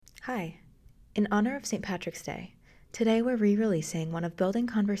Hi. In honor of St. Patrick's Day, today we're re-releasing one of Building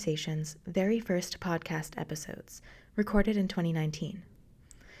Conversations' very first podcast episodes, recorded in 2019.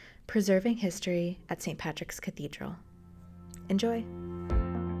 Preserving History at St. Patrick's Cathedral. Enjoy!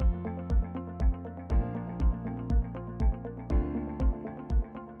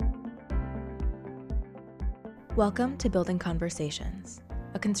 Welcome to Building Conversations,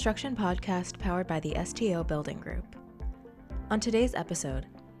 a construction podcast powered by the STO Building Group. On today's episode,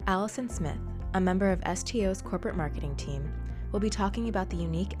 Allison Smith, a member of STO's corporate marketing team, will be talking about the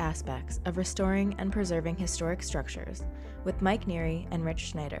unique aspects of restoring and preserving historic structures with Mike Neary and Rich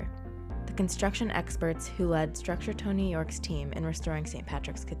Schneider, the construction experts who led StructureTone New York's team in restoring St.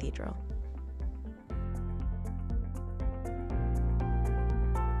 Patrick's Cathedral.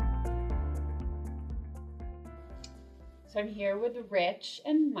 So I'm here with Rich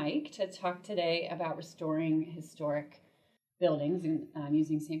and Mike to talk today about restoring historic buildings and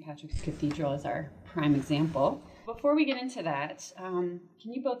using St. Patrick's Cathedral as our prime example. Before we get into that, can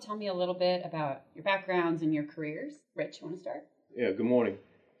you both tell me a little bit about your backgrounds and your careers? Rich, you want to start? Yeah, good morning.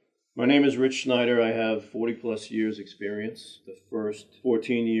 My name is Rich Schneider. I have 40 plus years experience. The first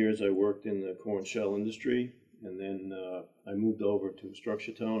 14 years I worked in the core and shell industry, and then I moved over to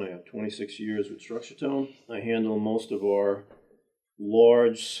StructureTone. I have 26 years with StructureTone. I handle most of our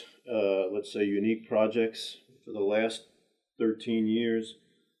large, let's say unique projects. For the last 13 years,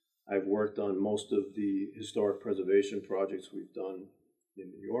 I've worked on most of the historic preservation projects we've done in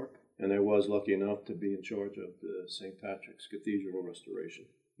New York, and I was lucky enough to be in charge of the St. Patrick's Cathedral restoration,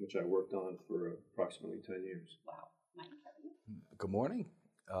 which I worked on for approximately 10 years. Wow. Mike, how are you? Good morning.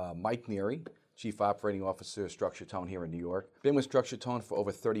 Mike Neary, Chief Operating Officer of StructureTone here in New York. Been with StructureTone for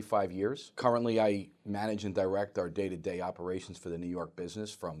over 35 years. Currently, I manage and direct our day-to-day operations for the New York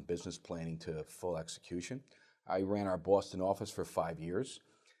business, from business planning to full execution. I ran our Boston office for 5 years.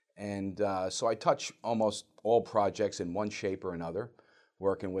 And so I touch almost all projects in one shape or another,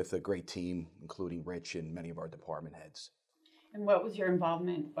 working with a great team, including Rich and many of our department heads. And what was your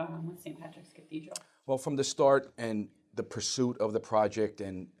involvement with St. Patrick's Cathedral? Well, from the start and the pursuit of the project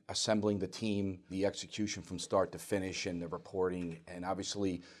and assembling the team, the execution from start to finish and the reporting, and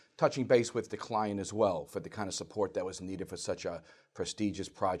obviously touching base with the client as well for the kind of support that was needed for such a prestigious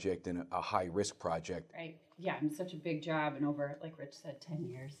project and a high-risk project. Right. Yeah, and such a big job, and over, like Rich said, 10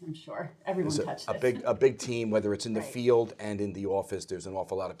 years, I'm sure everyone touched a this. a big team, whether it's in the Right. field and in the office. There's an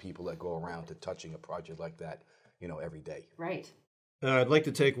awful lot of people that go around to touching a project like that, every day. Right. I'd like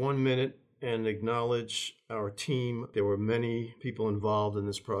to take 1 minute and acknowledge our team. There were many people involved in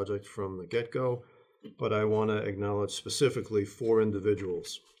this project from the get-go, but I want to acknowledge specifically 4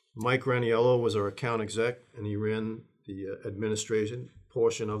 individuals. Mike Raniello was our account exec, and he ran the administration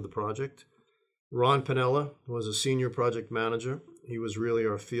portion of the project. Ron Pinella was a senior project manager. He was really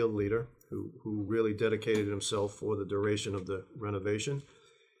our field leader who really dedicated himself for the duration of the renovation.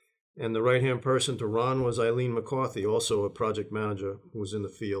 And the right-hand person to Ron was Eileen McCarthy, also a project manager who was in the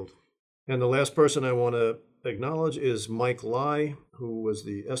field. And the last person I want to acknowledge is Mike Lai, who was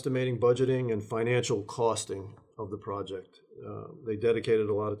the estimating, budgeting, and financial costing of the project. They dedicated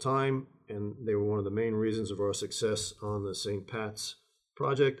a lot of time, and they were one of the main reasons of our success on the St. Pat's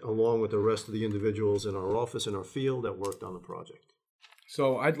project, along with the rest of the individuals in our office and our field that worked on the project.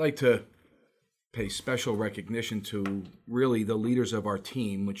 So I'd like to pay special recognition to really the leaders of our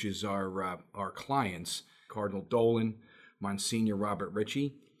team, which is our clients, Cardinal Dolan, Monsignor Robert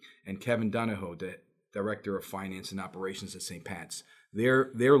Ritchie, and Kevin Donahoe, the Director of Finance and Operations at St. Pat's. Their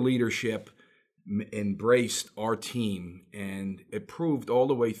leadership embraced our team, and it proved all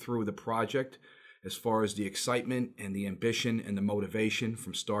the way through the project as far as the excitement and the ambition and the motivation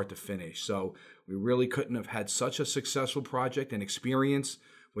from start to finish. So we really couldn't have had such a successful project and experience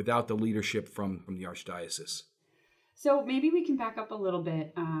without the leadership from the Archdiocese. So maybe we can back up a little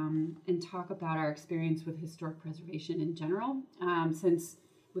bit and talk about our experience with historic preservation in general. Since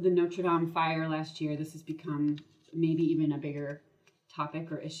with the Notre Dame fire last year, this has become maybe even a bigger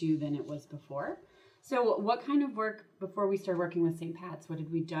topic or issue than it was before. So what kind of work, before we started working with St. Pat's, what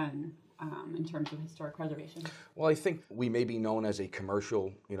had we done in terms of historic preservation? Well, I think we may be known as a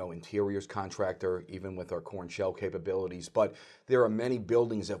commercial, interiors contractor, even with our core and shell capabilities, but there are many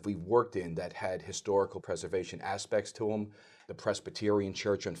buildings that we've worked in that had historical preservation aspects to them. The Presbyterian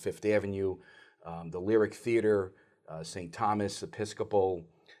Church on Fifth Avenue, the Lyric Theater, St. Thomas Episcopal,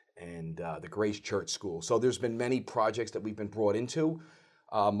 and the Grace Church School. So there's been many projects that we've been brought into.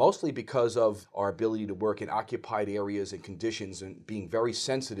 Mostly because of our ability to work in occupied areas and conditions, and being very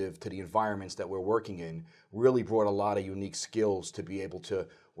sensitive to the environments that we're working in really brought a lot of unique skills to be able to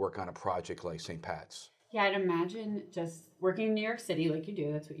work on a project like St. Pat's. Yeah, I'd imagine just working in New York City like you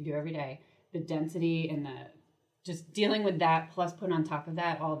do, that's what you do every day, the density and the just dealing with that, plus put on top of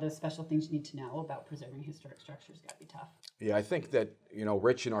that all the special things you need to know about preserving historic structures got to be tough. Yeah, I think that,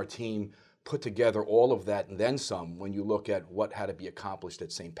 Rich and our team put together all of that and then some when you look at what had to be accomplished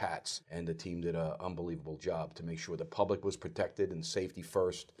at St. Pat's. And the team did an unbelievable job to make sure the public was protected and safety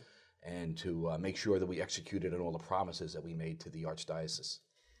first, and to make sure that we executed on all the promises that we made to the Archdiocese.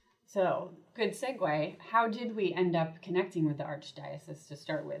 So, good segue. How did we end up connecting with the Archdiocese to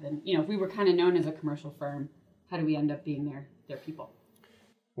start with? And, if we were kind of known as a commercial firm, how do we end up being their people?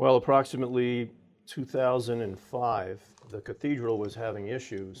 Well, approximately 2005, the cathedral was having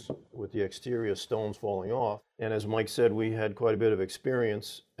issues with the exterior stones falling off. And as Mike said, we had quite a bit of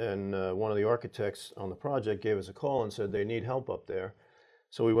experience, and one of the architects on the project gave us a call and said they need help up there.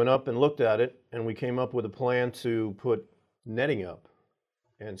 So we went up and looked at it, and we came up with a plan to put netting up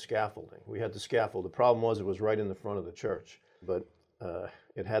and scaffolding. We had the scaffold. The problem was it was right in the front of the church, but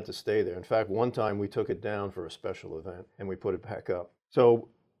it had to stay there. In fact, one time we took it down for a special event and we put it back up. So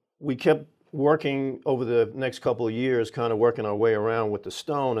we kept working over the next couple of years, kind of working our way around with the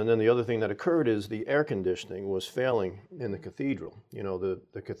stone. And then the other thing that occurred is the air conditioning was failing in the cathedral.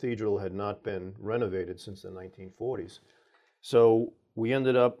 The cathedral had not been renovated since the 1940s. So we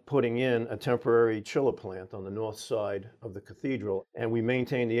ended up putting in a temporary chiller plant on the north side of the cathedral, and we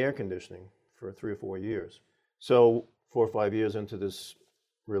maintained the air conditioning for 3 or 4 years. So 4 or 5 years into this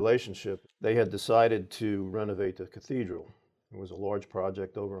relationship, they had decided to renovate the cathedral. It was a large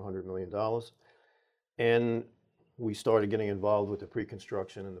project, over $100 million. And we started getting involved with the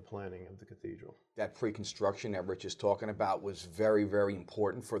pre-construction and the planning of the cathedral. That pre-construction that Rich is talking about was very, very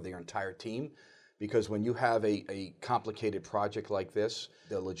important for their entire team, because when you have a complicated project like this,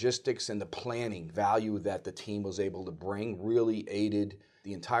 the logistics and the planning value that the team was able to bring really aided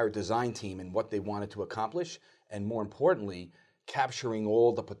the entire design team in what they wanted to accomplish, and more importantly, capturing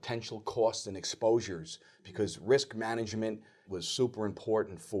all the potential costs and exposures, because risk management was super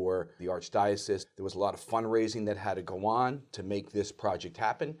important for the Archdiocese. There was a lot of fundraising that had to go on to make this project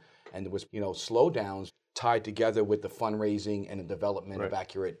happen, and there was, slowdowns tied together with the fundraising and the development of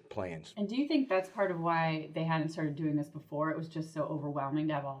accurate plans. And do you think that's part of why they hadn't started doing this before? It was just so overwhelming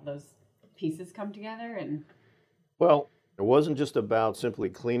to have all those pieces come together? Well, it wasn't just about simply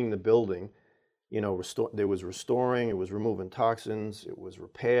cleaning the building. There was restoring, it was removing toxins, it was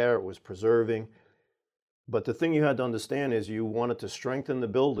repair, it was preserving. But the thing you had to understand is you wanted to strengthen the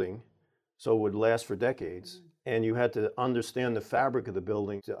building so it would last for decades. Mm-hmm. And you had to understand the fabric of the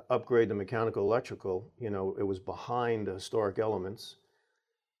building to upgrade the mechanical, electrical. It was behind the historic elements.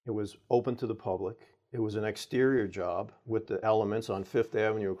 It was open to the public. It was an exterior job with the elements on Fifth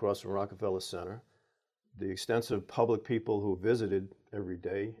Avenue across from Rockefeller Center. The extensive public people who visited every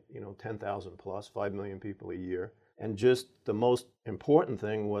day, 10,000 plus, 5 million people a year. And just the most important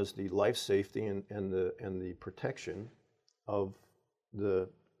thing was the life safety and the protection of the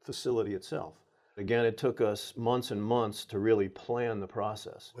facility itself. Again, it took us months and months to really plan the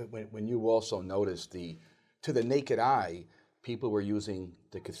process. When you also noticed to the naked eye, people were using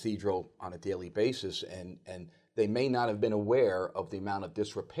the cathedral on a daily basis, and they may not have been aware of the amount of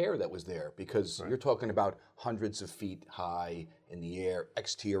disrepair that was there, because you're talking about hundreds of feet high in the air,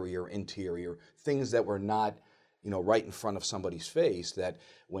 exterior, interior, things that were not, right in front of somebody's face, that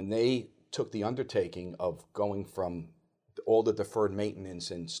when they took the undertaking of going from all the deferred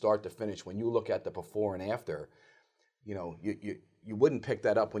maintenance and start to finish, when you look at the before and after, you wouldn't pick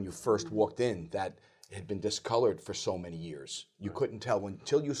that up when you first walked in, that it had been discolored for so many years. You couldn't tell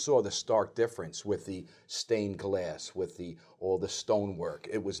until you saw the stark difference with the stained glass, with all the stonework.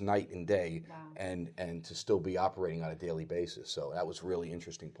 It was night and day. Wow. and to still be operating on a daily basis. So that was really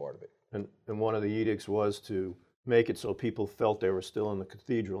interesting part of it. And one of the edicts was to make it so people felt they were still in the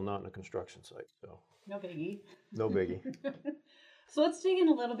cathedral, not in a construction site. So no biggie. No biggie. So let's dig in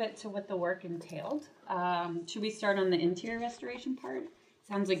a little bit to what the work entailed. Should we start on the interior restoration part?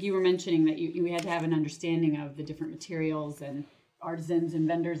 Sounds like you were mentioning that you had to have an understanding of the different materials and artisans and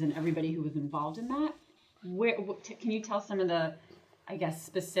vendors and everybody who was involved in that. Can you tell some of the,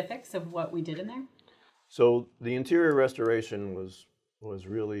 specifics of what we did in there? So the interior restoration was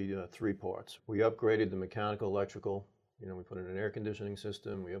really 3 parts. We upgraded the mechanical, electrical. We put in an air conditioning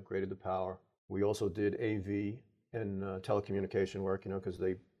system. We upgraded the power. We also did AV and telecommunication work, because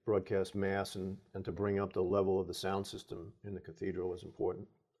they broadcast mass, and to bring up the level of the sound system in the cathedral was important.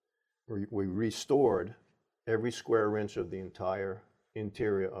 We restored every square inch of the entire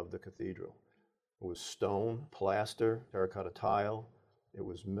interior of the cathedral. It was stone, plaster, terracotta tile. It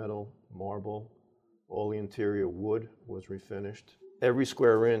was metal, marble. All the interior wood was refinished. Every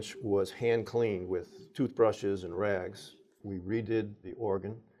square inch was hand cleaned with toothbrushes and rags. We redid the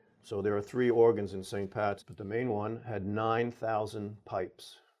organ. So there are 3 organs in St. Pat's, but the main one had 9,000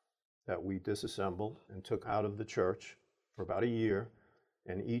 pipes that we disassembled and took out of the church for about a year.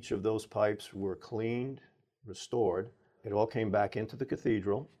 And each of those pipes were cleaned, restored. It all came back into the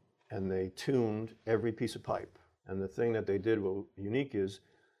cathedral, and they tuned every piece of pipe. And the thing that they did, what unique is,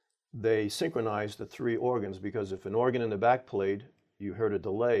 they synchronized the 3 organs, because if an organ in the back played, you heard a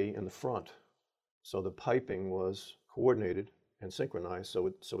delay in the front. So the piping was coordinated and synchronized, so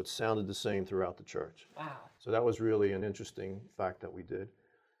it sounded the same throughout the church. Wow. So that was really an interesting fact that we did.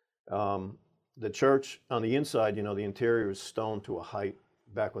 The church, on the inside, the interior is stone to a height.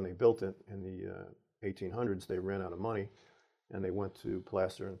 Back when they built it in the 1800s, they ran out of money, and they went to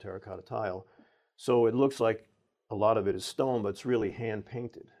plaster and terracotta tile. So it looks like a lot of it is stone, but it's really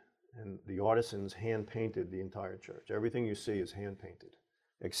hand-painted. And the artisans hand-painted the entire church. Everything you see is hand-painted.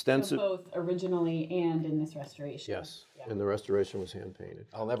 Extensive. So both originally and in this restoration. Yes, Yeah. and the restoration was hand-painted.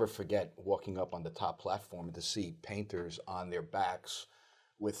 I'll never forget walking up on the top platform and to see painters on their backs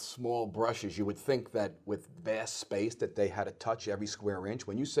with small brushes. You would think that with vast space that they had to touch every square inch.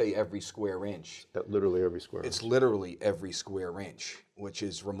 When you say every square inch, That literally every square it's inch. literally every square inch, which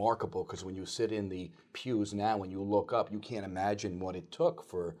is remarkable because when you sit in the pews now, when you look up, you can't imagine what it took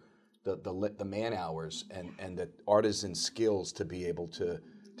for the man hours and the artisan skills to be able to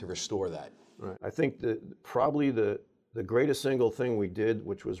restore that. Right. I think that probably the greatest single thing we did,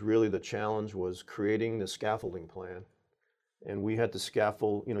 which was really the challenge, was creating the scaffolding plan. And we had to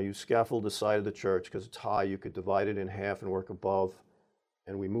scaffold, you scaffold the side of the church because it's high. You could divide it in half and work above.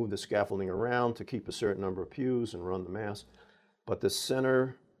 And we moved the scaffolding around to keep a certain number of pews and run the mass. But the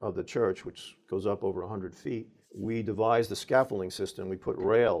center of the church, which goes up over 100 feet, we devised the scaffolding system. We put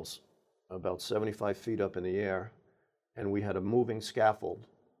rails about 75 feet up in the air, and we had a moving scaffold,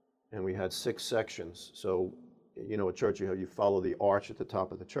 and we had 6 sections. So, a church, you follow the arch at the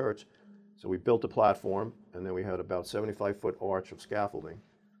top of the church. So we built a platform, and then we had about 75-foot arch of scaffolding,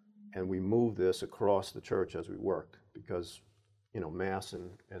 and we moved this across the church as we worked because, mass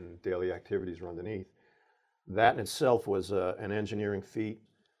and daily activities were underneath. That in itself was an engineering feat.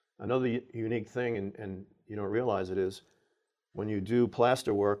 Another unique thing, and you don't realize it, is when you do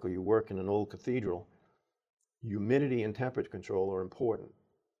plaster work or you work in an old cathedral, humidity and temperature control are important.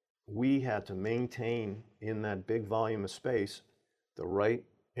 We had to maintain in that big volume of space the right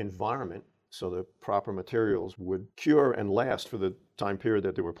environment so the proper materials would cure and last for the time period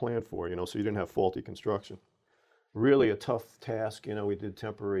that they were planned for, so you didn't have faulty construction. Really a tough task. We did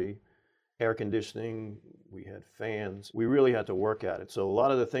temporary air conditioning, we had fans. We really had to work at it. So a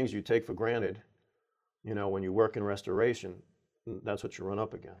lot of the things you take for granted, when you work in restoration, that's what you run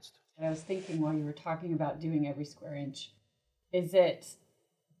up against. And I was thinking while you were talking about doing every square inch, is it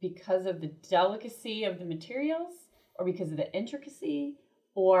because of the delicacy of the materials or because of the intricacy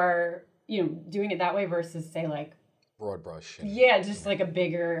or, doing it that way versus say like Broad brush. just like a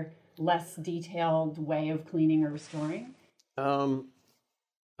bigger, less detailed way of cleaning or restoring?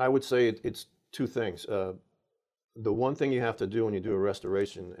 I would say it's 2 things. The one thing you have to do when you do a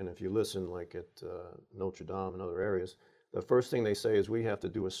restoration, and if you listen like at Notre Dame and other areas, the first thing they say is we have to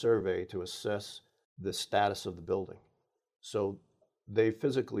do a survey to assess the status of the building. So they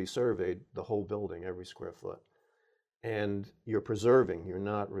physically surveyed the whole building, every square foot. And you're preserving, you're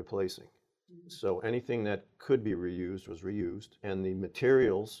not replacing. So anything that could be reused was reused, and the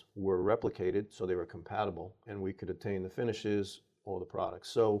materials were replicated so they were compatible, and we could attain the finishes or the products.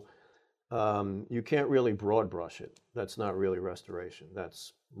 So you can't really broad brush it. That's not really restoration.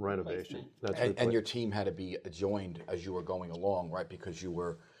 That's renovation. And your team had to be adjoined as you were going along, right? Because you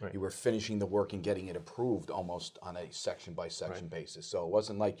were finishing the work and getting it approved almost on a section by section basis. So it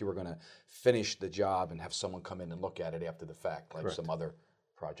wasn't like you were going to finish the job and have someone come in and look at it after the fact, like some other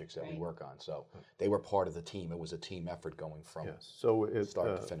projects that we work on. So they were part of the team. It was a team effort going from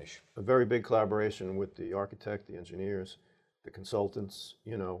start to finish. A very big collaboration with the architect, the engineers, the consultants.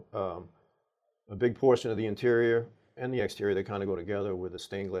 A big portion of the interior and the exterior, they kind of go together with the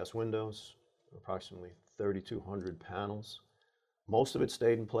stained glass windows, approximately 3,200 panels. Most of it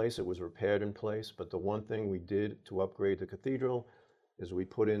stayed in place. It was repaired in place. But the one thing we did to upgrade the cathedral is we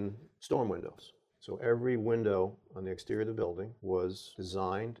put in storm windows. So every window on the exterior of the building was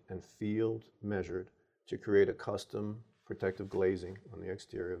designed and field measured to create a custom protective glazing on the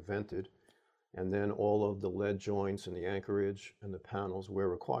exterior, vented. And then all of the lead joints and the anchorage and the panels where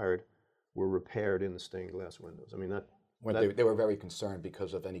required were repaired in the stained glass windows. I mean, They were very concerned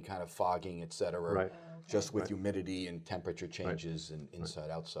because of any kind of fogging, et cetera, Right. just with humidity and temperature changes and inside,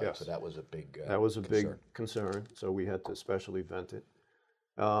 outside. Yes. So that was a big That was a concern. big concern, so we had to specially vent it.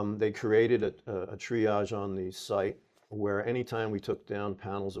 They created a triage on the site where anytime we took down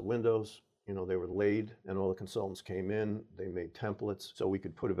panels of windows, they were laid, and all the consultants came in, they made templates so we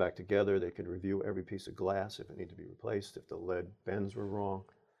could put it back together. They could review every piece of glass if it needed to be replaced, if the lead bends were wrong.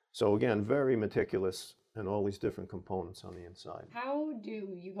 So again, very meticulous, and all these different components on the inside. How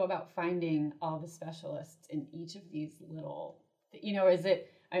do you go about finding all the specialists in each of these little, is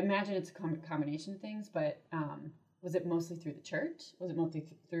it, I imagine it's a combination of things, but was it mostly through the church? Was it mostly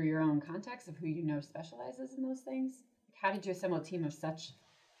through your own contacts of who specializes in those things? How did you assemble a team of such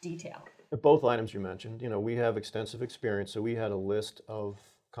detail? Both items you mentioned, we have extensive experience, so we had a list of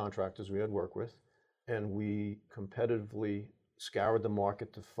contractors we had worked with, and we competitively scoured the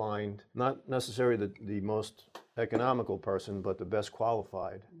market to find not necessarily the most economical person, but the best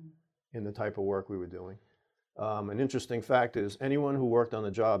qualified in the type of work we were doing. An interesting fact is anyone who worked on the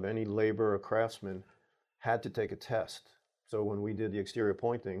job, any laborer or craftsman, had to take a test. So when we did the exterior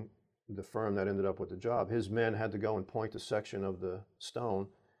pointing, the firm that ended up with the job, his men had to go and point a section of the stone,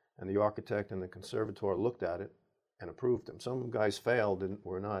 and the architect and the conservator looked at it and approved them. Some guys failed and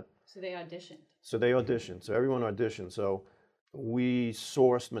were not. So they auditioned. So everyone auditioned. So we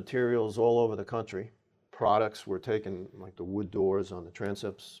sourced materials all over the country. Products were taken, like the wood doors on the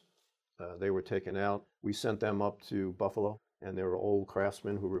transepts, they were taken out. We sent them up to Buffalo, and there were old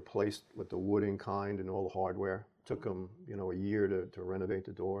craftsmen who replaced with the wood in kind and all the hardware. Took them, a year to renovate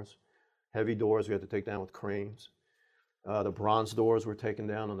the doors. Heavy doors we had to take down with cranes. The bronze doors were taken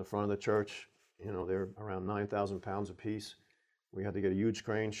down on the front of the church. They're around 9,000 pounds a piece. We had to get a huge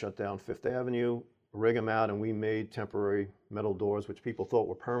crane, shut down Fifth Avenue, rig them out, and we made temporary metal doors, which people thought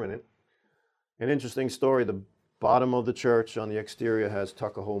were permanent. An interesting story, the bottom of the church on the exterior has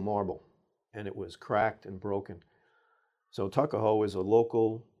Tuckahoe marble, and it was cracked and broken. So Tuckahoe is a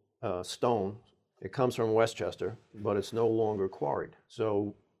local stone. It comes from Westchester, but it's no longer quarried.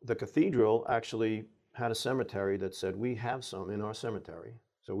 So the cathedral actually had a cemetery that said, we have some in our cemetery.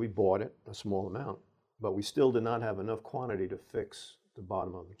 So we bought it, a small amount, but we still did not have enough quantity to fix the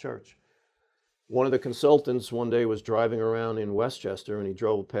bottom of the church. One of the consultants one day was driving around in Westchester, and he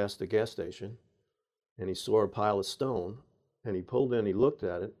drove past the gas station, and he saw a pile of stone, and he pulled in, he looked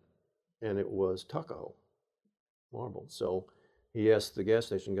at it, and it was Tuckahoe marble. So he asked the gas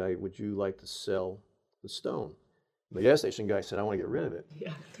station guy, would you like to sell the stone? The gas station guy said, I want to get rid of it.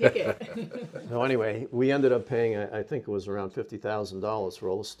 Yeah, take it. So anyway, we ended up paying, I think it was around $50,000 for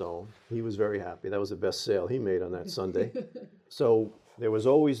all the stone. He was very happy. That was the best sale he made on that Sunday. So there was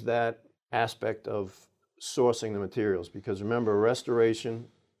always that aspect of sourcing the materials, because remember, restoration,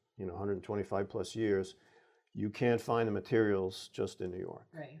 125 plus years, you can't find the materials just in New York.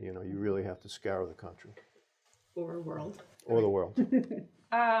 Right. You really have to scour the country. Or world. Or the world.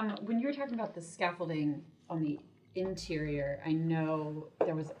 When you were talking about the scaffolding on the interior, I know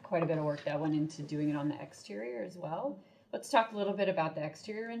there was quite a bit of work that went into doing it on the exterior as well. Let's talk a little bit about the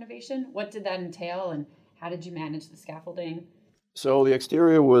exterior renovation. What did that entail, and how did you manage the scaffolding? So the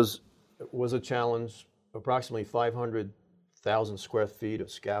exterior was a challenge, approximately 500,000 square feet of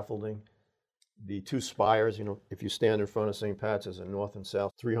scaffolding. The two spires, if you stand in front of St. Pat's, as a north and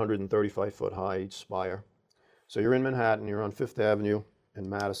south, 335 foot high each spire. So you're in Manhattan, you're on Fifth Avenue and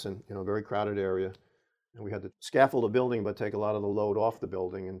Madison, very crowded area. And we had to scaffold the building, but take a lot of the load off the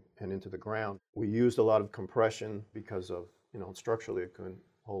building and into the ground. We used a lot of compression because of, structurally it couldn't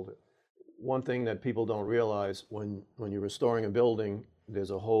hold it. One thing that people don't realize, when you're restoring a building,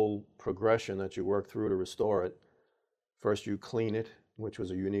 there's a whole progression that you work through to restore it. First you clean it, which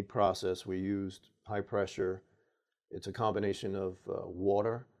was a unique process. We used high pressure. It's a combination of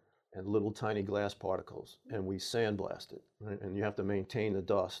water and little tiny glass particles, and we sandblast it, right? And you have to maintain the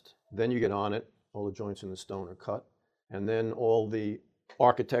dust. Then you get on it, all the joints in the stone are cut, and then all the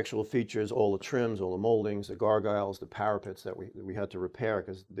architectural features, all the trims, all the moldings, the gargoyles, the parapets that we had to repair,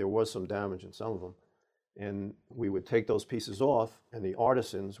 because there was some damage in some of them. And we would take those pieces off, and the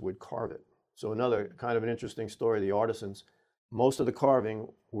artisans would carve it. So another kind of an interesting story, the artisans, most of the carving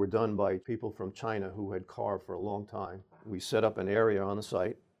were done by people from China who had carved for a long time. We set up an area on the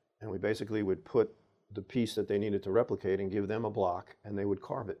site, and we basically would put the piece that they needed to replicate and give them a block, and they would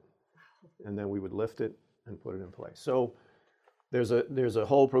carve it. And then we would lift it and put it in place. So there's a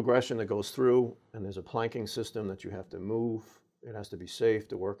whole progression that goes through, and there's a planking system that you have to move. It has to be safe.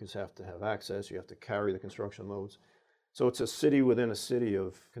 The workers have to have access. You have to carry the construction loads. So it's a city within a city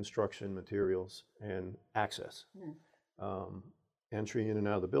of construction materials and access. Entry in and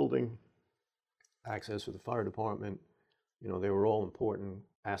out of the building, access for the fire department, they were all important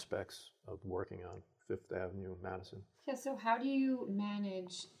aspects of working on Fifth Avenue, Madison. Yeah, so how do you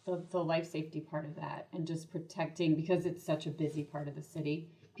manage the life safety part of that and just protecting, because it's such a busy part of the city,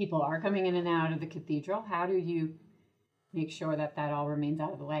 people are coming in and out of the cathedral. How do you make sure that all remains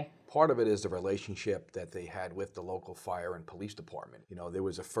out of the way? Part of it is the relationship that they had with the local fire and police department. There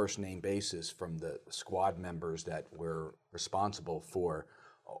was a first name basis from the squad members that were responsible for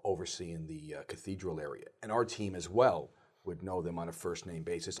overseeing the cathedral area. And our team as well would know them on a first name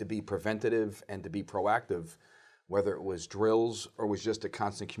basis to be preventative and to be proactive, whether it was drills or was just a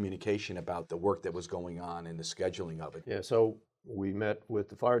constant communication about the work that was going on and the scheduling of it. Yeah, so we met with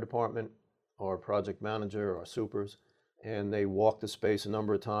the fire department, our project manager, our supers, and they walked the space a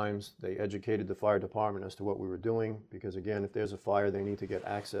number of times. They educated the fire department as to what we were doing, because again, if there's a fire, they need to get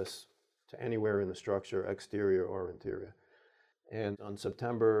access to anywhere in the structure, exterior or interior. And on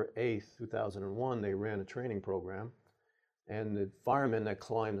September 8th, 2001, they ran a training program, and the firemen that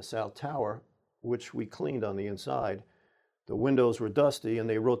climbed the South Tower, which we cleaned on the inside, the windows were dusty and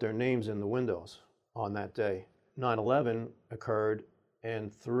they wrote their names in the windows on that day. 9/11 occurred,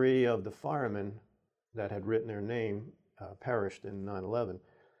 and 3 of the firemen that had written their name perished in 9/11.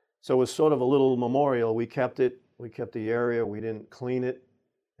 So it was sort of a little memorial. We kept it. We kept the area. We didn't clean it.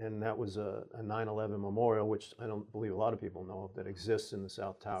 And that was a 9/11 memorial, which I don't believe a lot of people know of, that exists in the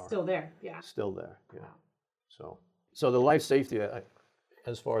South Tower. Still there, yeah. Still there, yeah. Wow. So the life safety,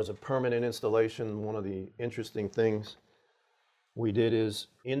 as far as a permanent installation, one of the interesting things we did is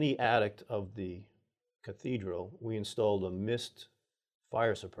in the attic of the cathedral, we installed a mist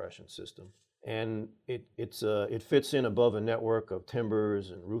fire suppression system. And it fits in above a network of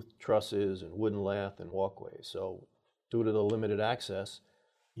timbers and roof trusses and wooden lath and walkways. So due to the limited access,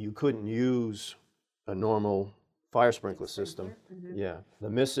 you couldn't use a normal fire sprinkler system. Mm-hmm. Yeah, the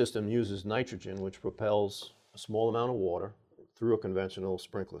mist system uses nitrogen, which propels a small amount of water through a conventional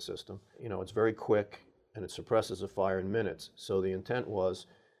sprinkler system. It's very quick and it suppresses a fire in minutes. So the intent was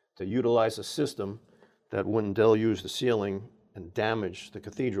to utilize a system that wouldn't deluge the ceiling and damage the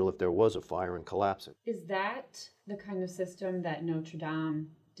cathedral if there was a fire and collapse it. Is that the kind of system that Notre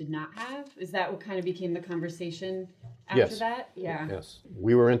Dame did not have? Is that what kind of became the conversation after Yes. that? Yeah. Yes.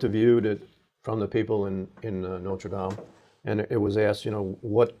 We were interviewed from the people in Notre Dame, and it was asked,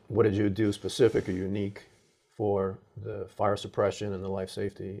 what did you do specific or unique for the fire suppression and the life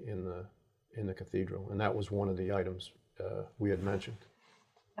safety in the cathedral? And that was one of the items we had mentioned.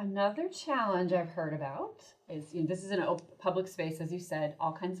 Another challenge I've heard about is, this is in a public space, as you said,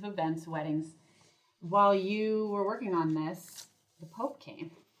 all kinds of events, weddings. While you were working on this, the Pope came.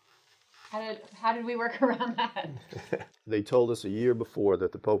 How did we work around that? They told us a year before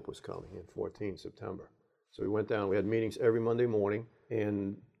that the Pope was coming in 14 September. So we went down, we had meetings every Monday morning,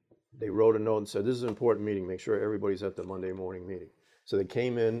 and they wrote a note and said, this is an important meeting, make sure everybody's at the Monday morning meeting. So they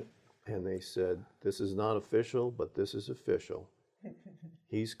came in and they said, this is not official, but this is official.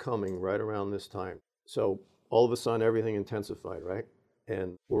 He's coming right around this time. So all of a sudden, everything intensified, right?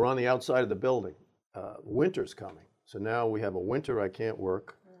 And we're on the outside of the building. Winter's coming. So now we have a winter I can't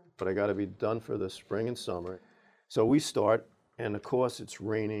work, but I got to be done for the spring and summer. So we start, and of course it's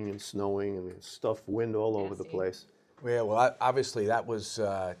raining and snowing and there's wind all over the place. Yeah, well, obviously that was,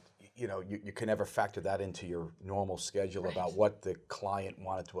 you can never factor that into your normal schedule about what the client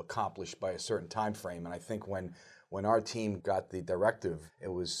wanted to accomplish by a certain time frame. And I think when our team got the directive,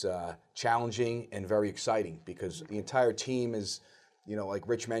 it was challenging and very exciting because the entire team is, like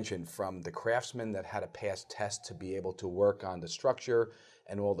Rich mentioned, from the craftsmen that had to pass tests to be able to work on the structure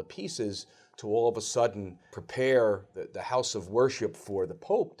and all the pieces to all of a sudden prepare the house of worship for the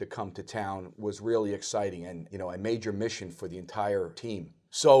Pope to come to town was really exciting and, a major mission for the entire team.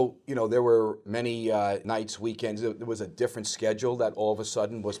 So, there were many nights, weekends, there was a different schedule that all of a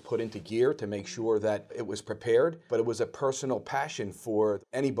sudden was put into gear to make sure that it was prepared, but it was a personal passion for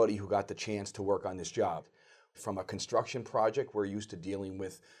anybody who got the chance to work on this job. From a construction project, we're used to dealing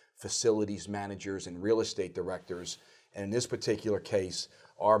with facilities managers and real estate directors, and in this particular case,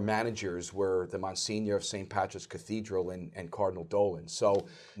 our managers were the Monsignor of St. Patrick's Cathedral and Cardinal Dolan. So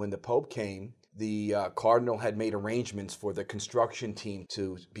when the Pope came, the Cardinal had made arrangements for the construction team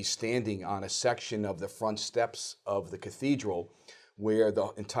to be standing on a section of the front steps of the cathedral where the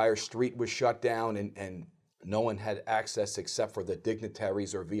entire street was shut down and no one had access except for the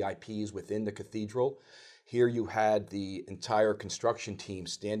dignitaries or VIPs within the cathedral. Here you had the entire construction team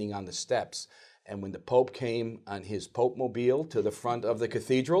standing on the steps. And when the Pope came on his Pope-mobile to the front of the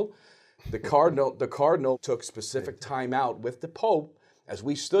cathedral, the Cardinal took specific time out with the Pope as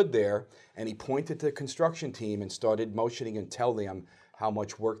we stood there, and he pointed to the construction team and started motioning and telling them how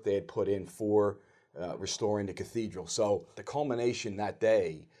much work they had put in for restoring the cathedral. So the culmination that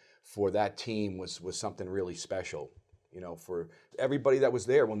day for that team was something really special. For everybody that was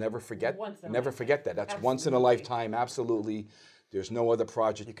there, we'll never forget that. That's once in a lifetime, absolutely. There's no other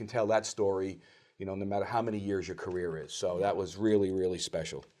project you can tell that story, no matter how many years your career is. So that was really, really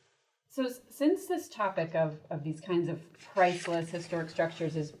special. So since this topic of these kinds of priceless historic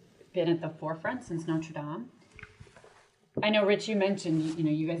structures has been at the forefront since Notre Dame, I know, Rich, you mentioned,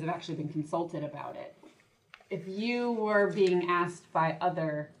 you guys have actually been consulted about it. If you were being asked by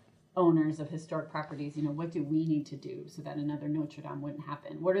other owners of historic properties, what do we need to do so that another Notre Dame wouldn't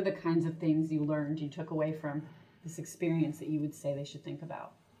happen? What are the kinds of things you learned, you took away from this experience that you would say they should think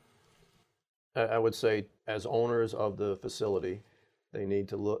about? I would say, as owners of the facility, they need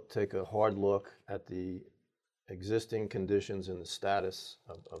to take a hard look at the existing conditions and the status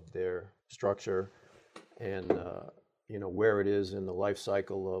of their structure, and where it is in the life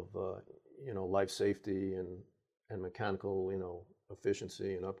cycle of life safety and mechanical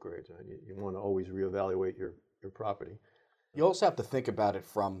efficiency and upgrades. You want to always reevaluate your property. You also have to think about it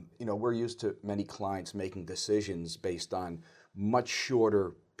from, we're used to many clients making decisions based on much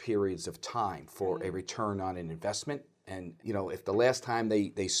shorter periods of time for a return on an investment. And, if the last time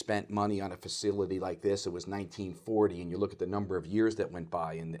they spent money on a facility like this, it was 1940, and you look at the number of years that went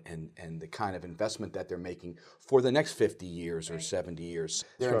by and the kind of investment that they're making for the next 50 years or 70 years.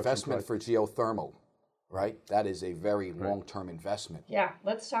 Their investment for geothermal, right? That is a very long-term investment. Yeah,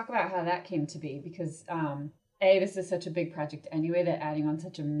 let's talk about how that came to be, because this is such a big project anyway, that adding on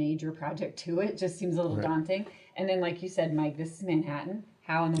such a major project to it just seems a little daunting. And then, like you said, Mike, this is Manhattan.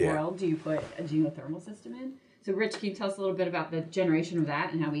 How in the world do you put a geothermal system in? So, Rich, can you tell us a little bit about the generation of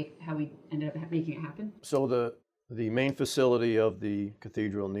that and how we ended up making it happen? So the main facility of the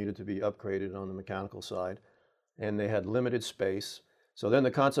cathedral needed to be upgraded on the mechanical side, and they had limited space. So then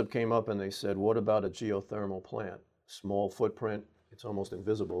the concept came up, and they said, what about a geothermal plant? Small footprint, it's almost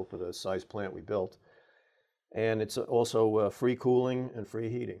invisible for the size plant we built. And it's also free cooling and free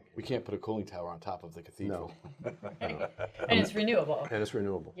heating. We can't put a cooling tower on top of the cathedral. No. And it's renewable. And it's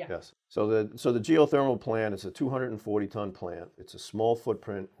renewable, yes. So the geothermal plant is a 240-ton plant. It's a small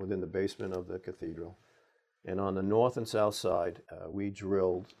footprint within the basement of the cathedral. And on the north and south side, we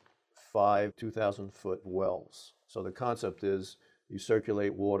drilled 5 2,000-foot wells. So the concept is you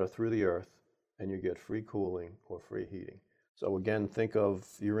circulate water through the earth, and you get free cooling or free heating. So again, think of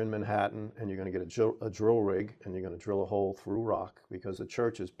you're in Manhattan, and you're going to get a drill rig, and you're going to drill a hole through rock, because the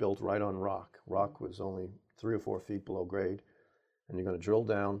church is built right on rock. Rock was only 3 or 4 feet below grade, and you're going to drill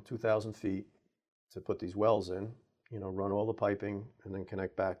down 2,000 feet to put these wells in, run all the piping, and then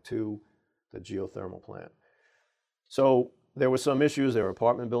connect back to the geothermal plant. So there were some issues. There were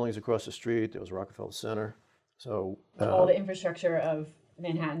apartment buildings across the street. There was Rockefeller Center. So all the infrastructure of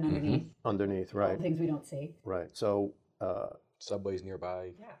Manhattan underneath. Underneath, right. All the things we don't see. Right. So subways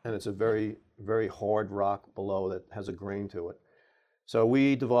nearby. Yeah. And it's a very, very hard rock below that has a grain to it. So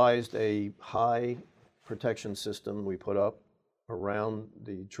we devised a high protection system we put up around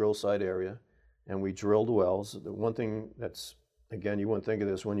the drill site area, and we drilled wells. The one thing that's, again, you wouldn't think of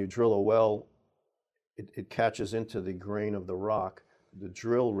this, when you drill a well, it catches into the grain of the rock. The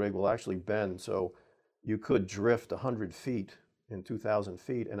drill rig will actually bend, so you could drift 100 feet in 2,000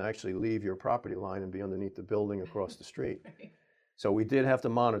 feet and actually leave your property line and be underneath the building across the street. So we did have to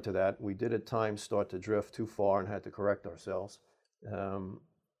monitor that. We did at times start to drift too far and had to correct ourselves.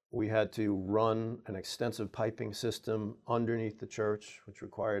 We had to run an extensive piping system underneath the church, which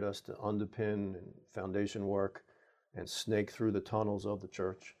required us to underpin and foundation work and snake through the tunnels of the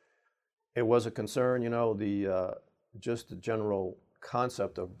church. It was a concern, just the general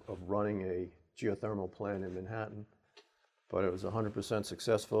concept of running a geothermal plant in Manhattan. But it was 100%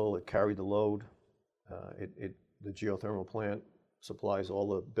 successful. It carried the load. The geothermal plant supplies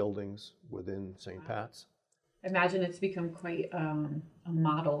all the buildings within St. Pat's. I imagine it's become quite a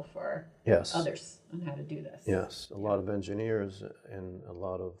model for others on how to do this. Yes, a lot of engineers and a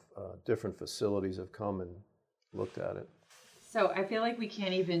lot of different facilities have come and looked at it. So I feel like we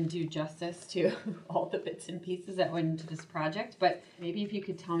can't even do justice to all the bits and pieces that went into this project, but maybe if you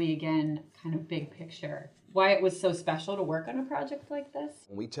could tell me again, kind of big picture, why it was so special to work on a project like this?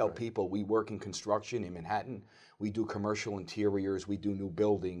 When we tell people we work in construction in Manhattan, we do commercial interiors, we do new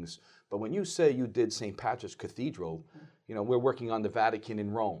buildings, but when you say you did St. Patrick's Cathedral, we're working on the Vatican in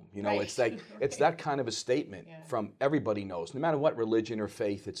Rome. Right. It's like it's that kind of a statement from everybody knows, no matter what religion or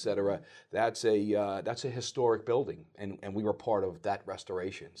faith, etc. That's a historic building, and we were part of that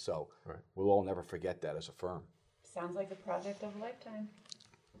restoration. So we'll all never forget that as a firm. Sounds like a project of a lifetime.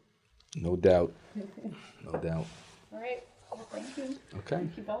 No doubt. No doubt. All right. Well, thank you. Okay.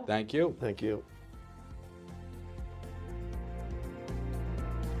 Thank you both. Thank you. Thank you.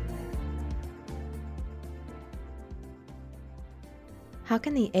 How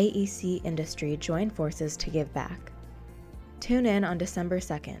can the AEC industry join forces to give back? Tune in on December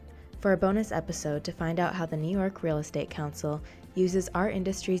 2nd for a bonus episode to find out how the New York Real Estate Council uses our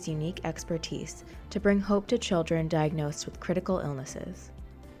industry's unique expertise to bring hope to children diagnosed with critical illnesses.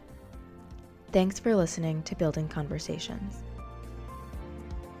 Thanks for listening to Building Conversations.